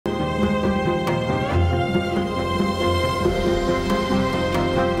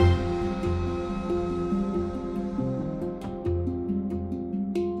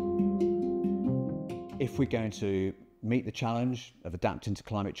we're going to meet the challenge of adapting to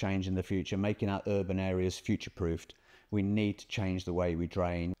climate change in the future, making our urban areas future-proofed, we need to change the way we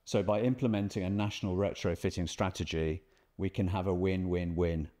drain. So by implementing a national retrofitting strategy, we can have a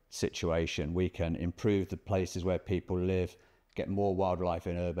win-win-win situation. We can improve the places where people live, get more wildlife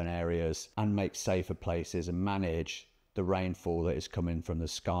in urban areas, and make safer places and manage the rainfall that is coming from the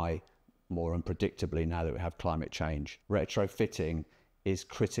sky more unpredictably now that we have climate change. Retrofitting is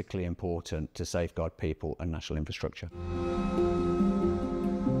critically important to safeguard people and national infrastructure.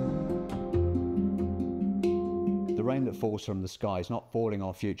 The rain that falls from the sky is not falling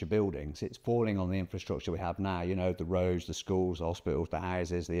on future buildings, it's falling on the infrastructure we have now, you know, the roads, the schools, the hospitals, the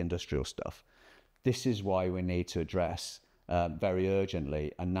houses, the industrial stuff. This is why we need to address very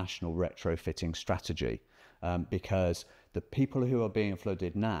urgently a national retrofitting strategy, because the people who are being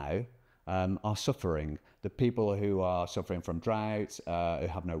flooded now are suffering. The people who are suffering from drought, who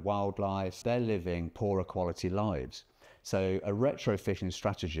have no wildlife, they're living poorer quality lives. So a retrofitting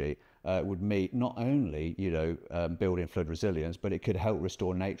strategy would meet not only, building flood resilience, but it could help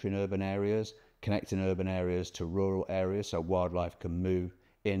restore nature in urban areas, connecting urban areas to rural areas so wildlife can move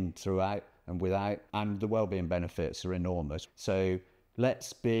in throughout and without, and the wellbeing benefits are enormous. So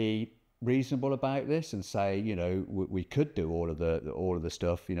let's be reasonable about this and say, we could do all of the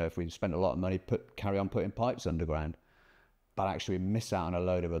stuff, if we spent a lot of money, carry on putting pipes underground, but actually miss out on a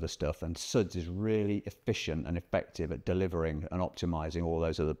load of other stuff. And SUDS is really efficient and effective at delivering and optimizing all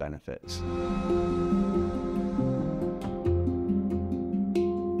those other benefits.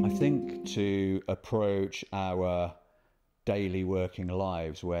 I think to approach our daily working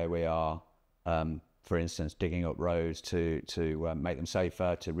lives where we are, for instance, digging up roads to make them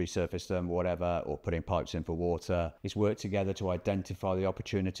safer, to resurface them, whatever, or putting pipes in for water, is work together to identify the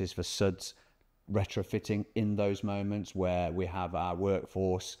opportunities for SUDS retrofitting in those moments where we have our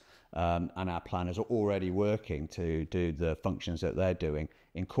workforce and our planners are already working to do the functions that they're doing,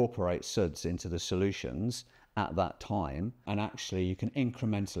 incorporate SUDS into the solutions at that time, and actually you can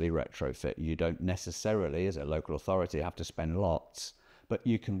incrementally retrofit. You don't necessarily, as a local authority, have to spend lots, but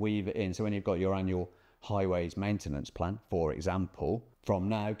you can weave it in. So when you've got your annual highways maintenance plan, for example, from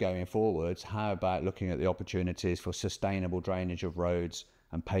now going forwards, how about looking at the opportunities for sustainable drainage of roads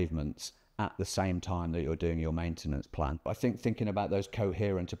and pavements at the same time that you're doing your maintenance plan? I think thinking about those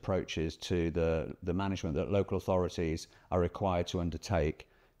coherent approaches to the management that local authorities are required to undertake,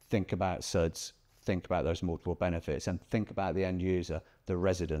 think about SUDS, think about those multiple benefits, and think about the end user, the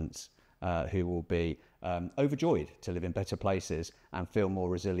residents, who will be overjoyed to live in better places and feel more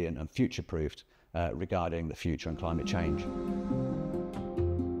resilient and future-proofed regarding the future and climate change.